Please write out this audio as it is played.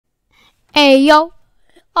Hey yo,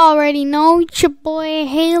 already know it's your boy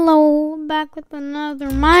Halo back with another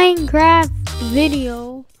Minecraft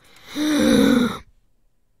video.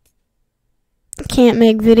 Can't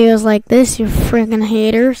make videos like this, you freaking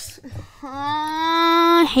haters.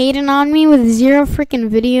 Hating on me with 0 freaking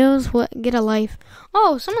videos. What? Get a life.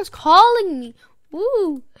 Oh, someone's calling me.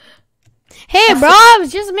 Woo. Hey bro, I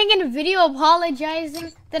was just making a video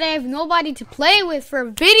apologizing that I have nobody to play with for a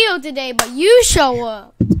video today, but you show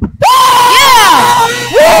up. Yeah!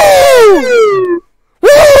 Woo!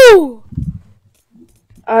 Woo!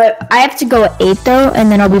 I have to go at 8 though,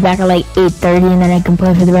 and then I'll be back at like 8:30, and then I can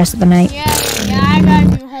play for the rest of the night. Yeah, I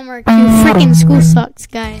gotta do homework too. Freaking school sucks,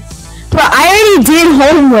 guys. Bro, I already did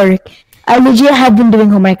homework. I legit have been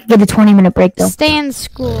doing homework. I get a 20-minute break though. Stay in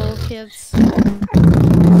school, kids.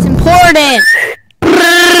 It's important.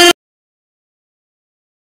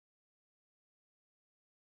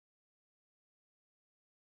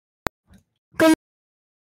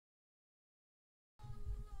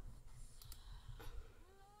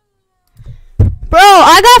 Bro,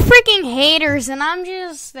 I got freaking haters, and I'm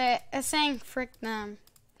just saying frick them.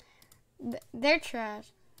 They're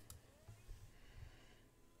trash.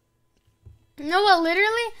 No, but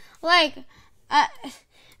literally, like,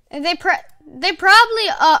 they probably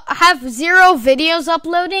have 0 videos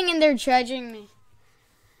uploading, and they're judging me.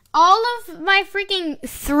 All of my freaking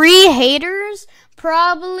 3 haters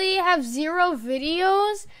probably have 0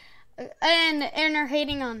 videos, and are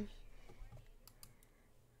hating on me.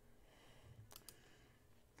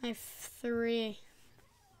 I have 3.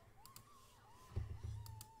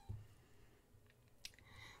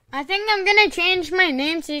 I think I'm gonna change my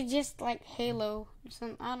name to just like Halo or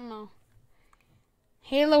something. I don't know.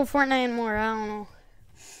 Halo, Fortnite, and more. I don't know.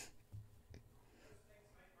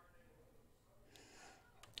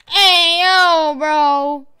 Hey, yo,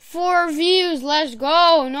 bro. 4 views. Let's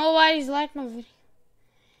go. Nobody's liked my video.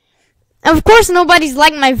 Of course nobody's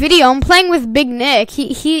liked my video. I'm playing with Big Nick.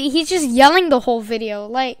 He's just yelling the whole video.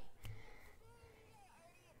 Like,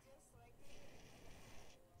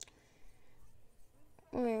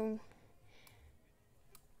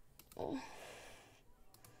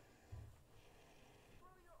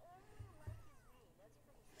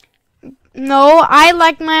 no, I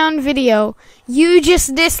liked my own video. You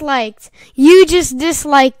just disliked. You just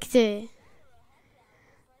disliked it.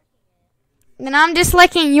 Then I'm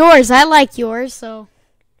disliking yours. I like yours, so.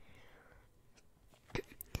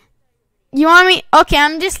 You want me? Okay,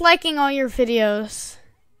 I'm disliking all your videos.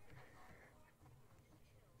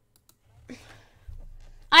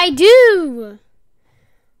 I do.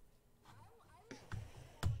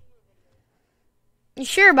 You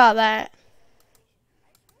sure about that?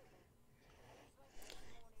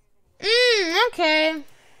 Okay.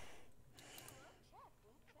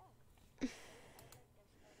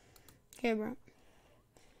 Okay, bro.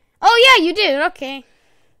 Oh, yeah, you did. Okay.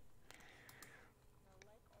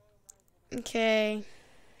 Okay.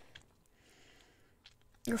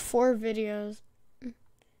 Your 4 videos.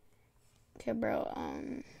 Okay, bro.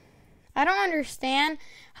 I don't understand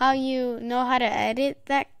how you know how to edit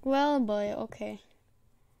that well, but okay.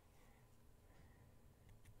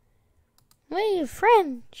 Wait,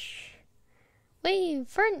 French. Wait,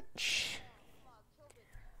 French.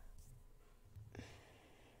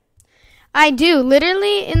 I do.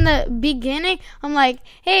 Literally, in the beginning, I'm like,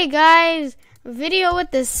 hey, guys, video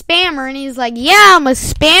with the spammer. And he's like, yeah, I'm a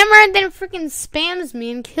spammer. And then freaking spams me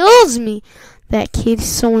and kills me. That kid's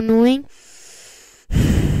so annoying.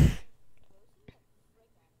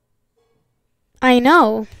 I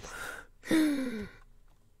know.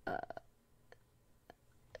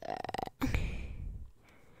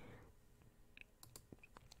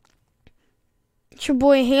 It's your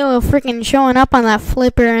boy Halo freaking showing up on that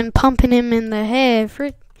flipper and pumping him in the head.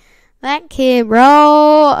 Frick that kid,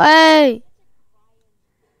 bro. Hey.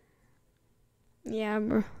 Yeah,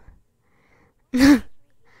 bro. I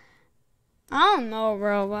don't know,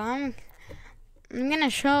 bro, but I'm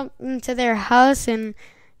gonna show up into their house and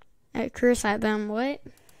curse at them. What?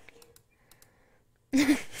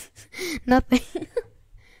 Nothing.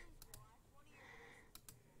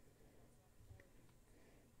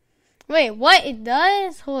 Wait, what? It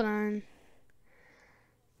does? Hold on.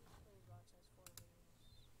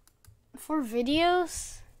 4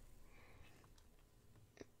 videos?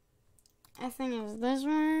 I think it was this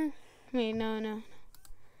one. Wait, no.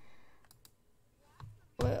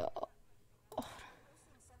 Well,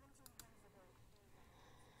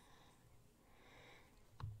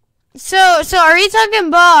 so are you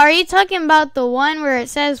talking about the one where it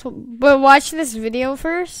says, but watch this video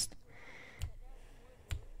first?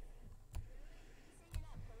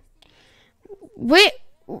 Wait,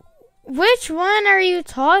 Which one are you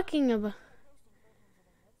talking about?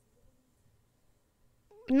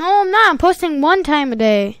 No, I'm not. I'm posting one time a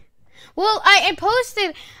day. Well, I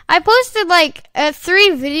posted like 3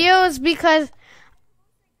 videos because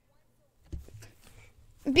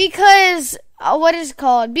what is it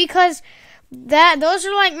called? Because those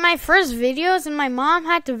are like my first videos, and my mom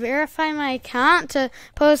had to verify my account to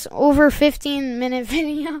post over 15-minute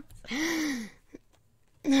videos.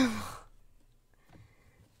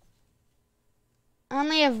 I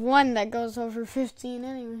only have one that goes over 15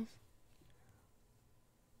 anyways.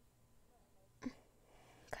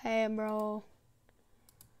 Okay, bro.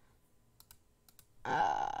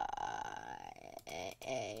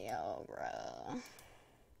 Yo, bro.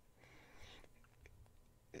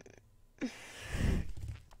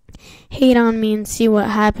 Hate on me and see what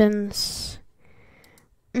happens.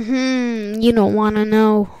 You don't want to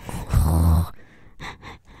know.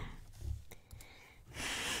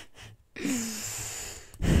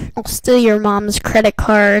 I'll steal your mom's credit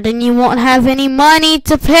card and you won't have any money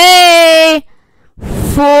to pay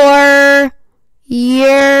for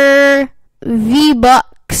your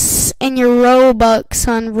V-Bucks and your Robux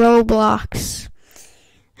on Roblox.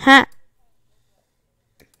 Huh?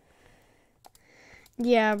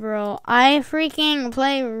 Yeah, bro. I freaking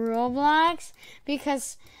play Roblox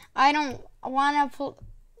because I don't want to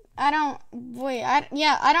I don't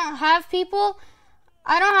have people.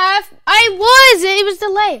 It was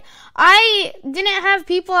delayed. I didn't have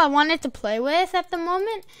people I wanted to play with at the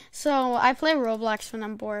moment, so I play Roblox when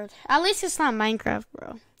I'm bored. At least it's not Minecraft,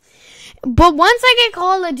 bro. But once I get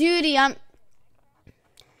Call of Duty,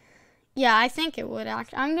 yeah, I think it would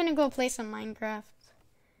actually. I'm gonna go play some Minecraft.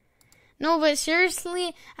 No, but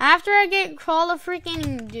seriously, after I get Call of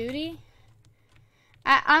freaking Duty,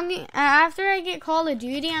 after I get Call of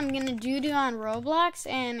Duty, I'm gonna do on Roblox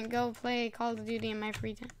and go play Call of Duty in my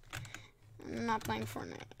free time. I'm not playing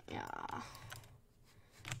Fortnite. Yeah.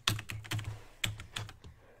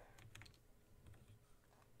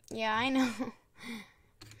 Yeah, I know.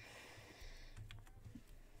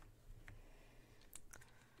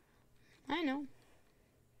 I know.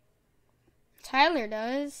 Tyler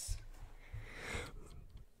does.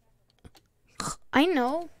 I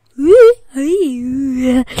know.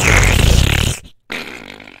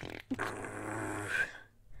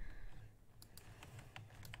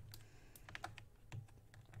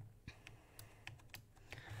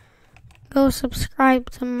 Go subscribe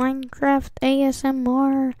to Minecraft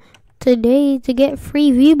ASMR today to get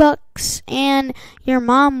free V-Bucks, and your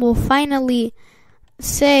mom will finally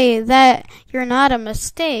say that you're not a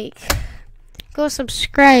mistake. Go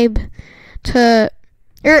subscribe to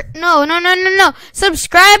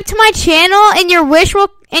subscribe to my channel and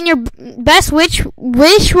your best wish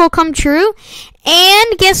will come true.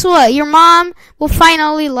 And guess what? Your mom will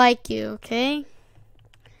finally like you, okay?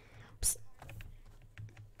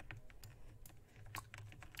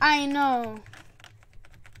 I know.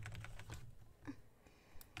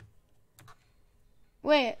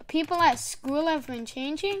 Wait, people at school have been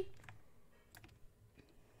changing?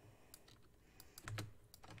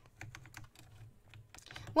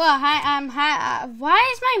 Well, why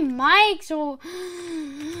is my mic so...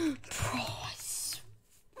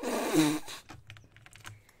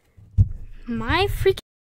 My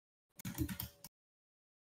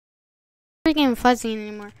freaking fuzzy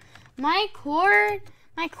anymore. My cord.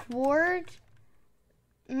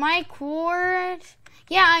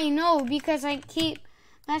 Yeah, I know, because I keep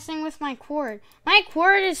messing with my cord. My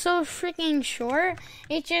cord is so freaking short,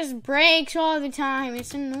 it just breaks all the time.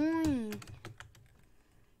 It's annoying.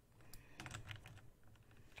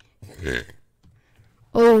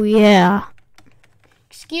 Oh, yeah.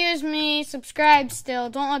 Excuse me, subscribe still.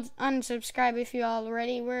 Don't unsubscribe if you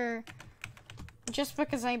already were. Just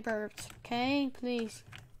because I burped, okay? Please.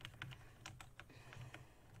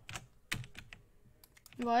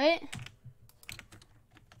 What?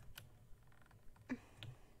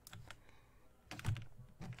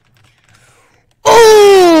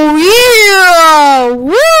 Oh, yeah!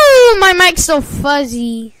 Woo! My mic's so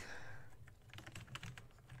fuzzy.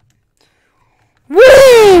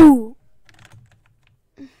 Woo!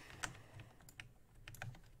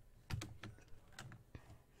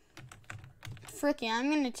 Fricky, I'm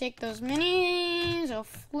gonna take those minis. I'll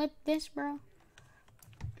flip this, bro.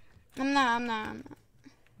 I'm not.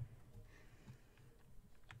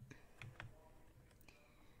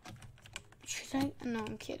 Should I? No,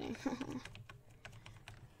 I'm kidding.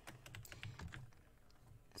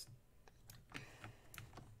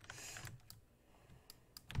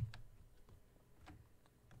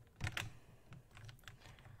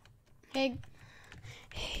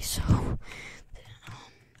 Hey, so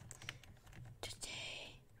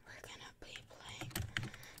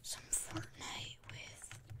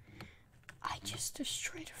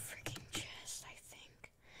destroyed a freaking chest, I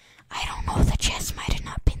think. I don't know, the chest might have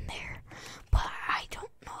not been there. But I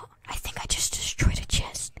don't know. I think I just destroyed a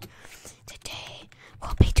chest. Today,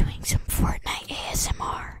 we'll be doing some Fortnite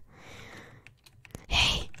ASMR.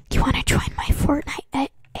 Hey, do you want to join my Fortnite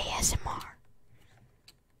ASMR?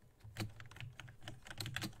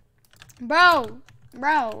 Bro.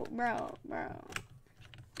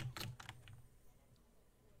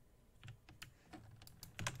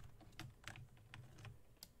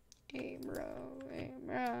 Hey, bro.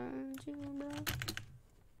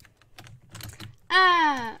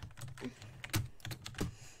 Ah.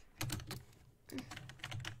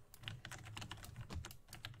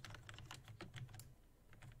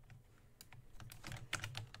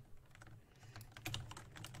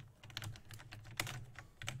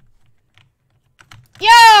 Yo!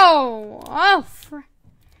 Oh,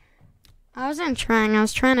 I wasn't trying. I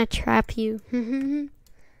was trying to trap you.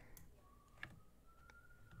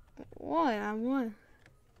 What? I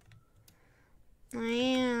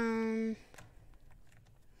am.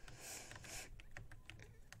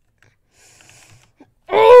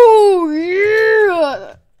 Oh,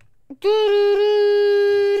 yeah!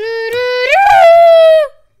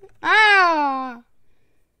 Ah!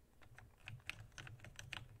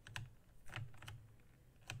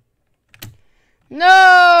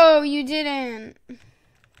 No, you didn't.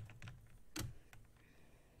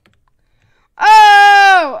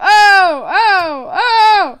 Oh!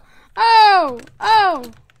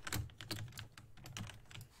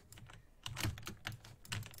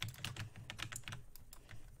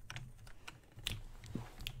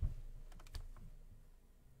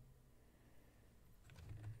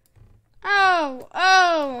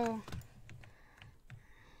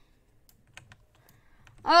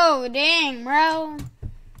 Oh, dang, bro.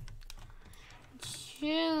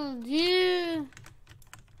 Chill, dude.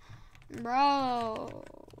 Bro.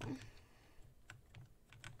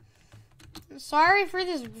 Sorry for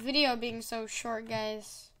this video being so short,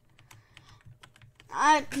 guys.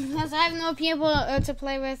 Because I have no people to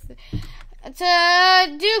play with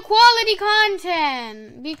to do quality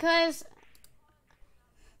content. Because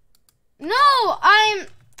oh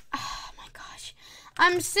my gosh.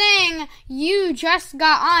 I'm saying you just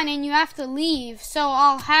got on and you have to leave, so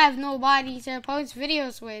I'll have nobody to post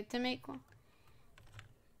videos with to make one.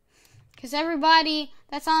 Because everybody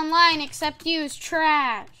that's online except you is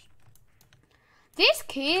trash. This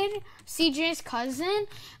kid, CJ's cousin,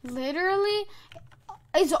 literally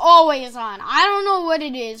is always on. I don't know what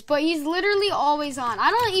it is, but he's literally always on.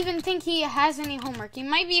 I don't even think he has any homework. He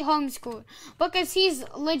might be homeschooled, because he's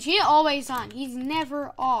legit always on. He's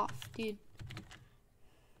never off, dude.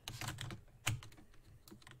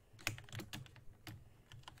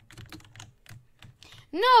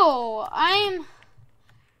 No,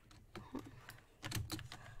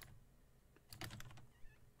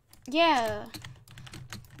 yeah.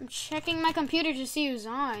 I'm checking my computer to see who's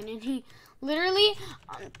on, and he literally,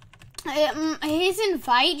 his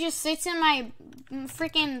invite just sits in my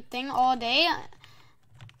freaking thing all day,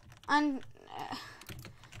 and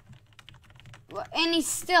he's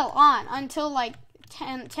still on until like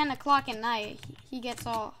 10 o'clock at night. He gets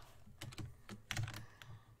off.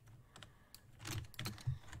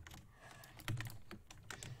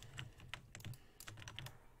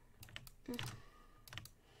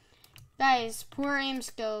 Guys, poor aim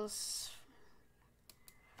skills.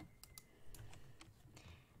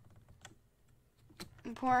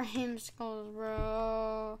 Poor aim skills,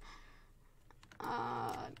 bro.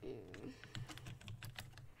 Dude.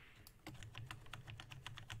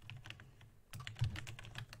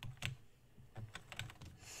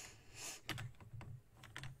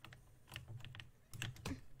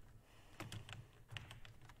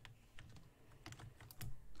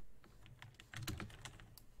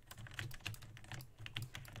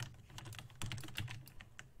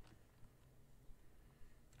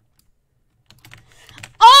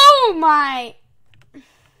 Oh my!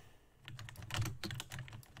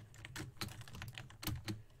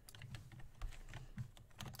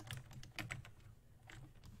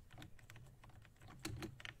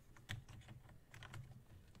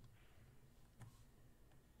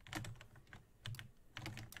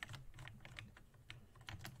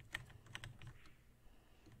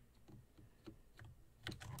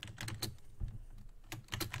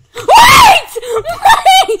 Wait!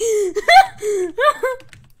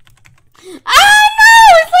 Oh no!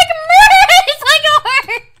 It's like a murder! It's like a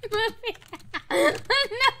horror movie!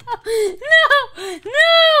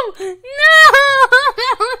 No!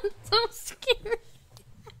 I'm so scared.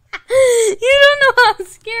 You don't know how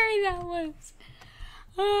scary that was.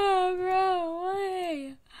 Oh, bro,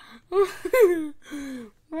 why?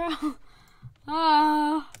 Bro.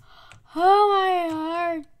 Oh my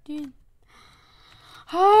heart, dude.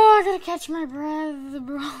 Oh, I gotta catch my breath,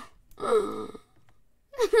 bro.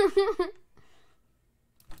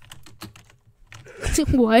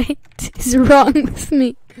 What is wrong with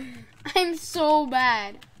me? I'm so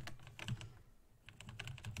bad.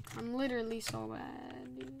 I'm literally so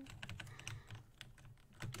bad, dude.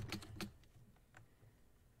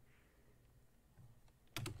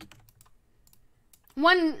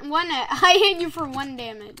 I hit you for 1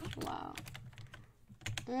 damage. Wow.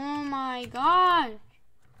 Oh my god.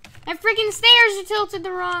 My freaking stairs are tilted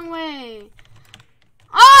the wrong way.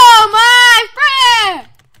 Oh my friend!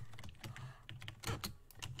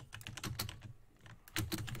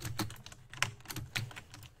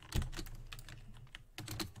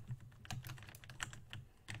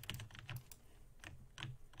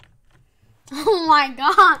 Oh my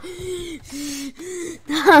god.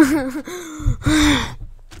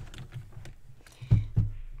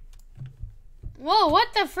 Whoa, what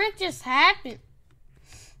the frick just happened?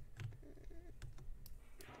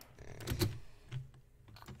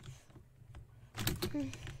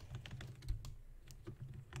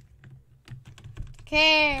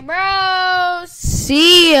 Okay, bro.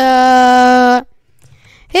 See ya.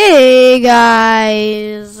 Hey,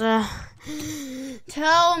 guys.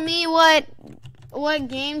 Tell me what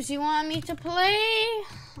games you want me to play.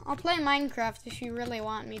 I'll play Minecraft if you really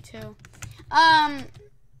want me to.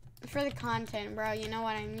 For the content, bro. You know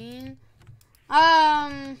what I mean?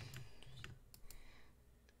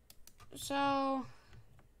 So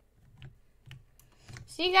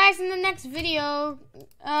see you guys in the next video.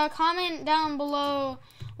 Comment down below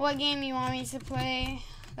what game you want me to play.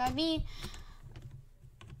 That'd be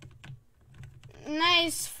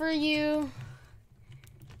nice for you.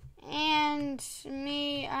 And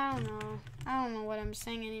me, I don't know what I'm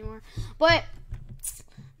saying anymore. But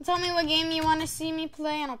tell me what game you want to see me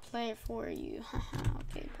play, and I'll play it for you.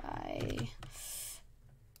 Okay, bye.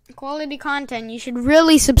 Quality content. You should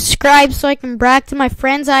really subscribe so I can brag to my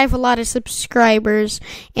friends. I have a lot of subscribers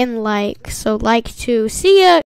and likes. So like too. See ya.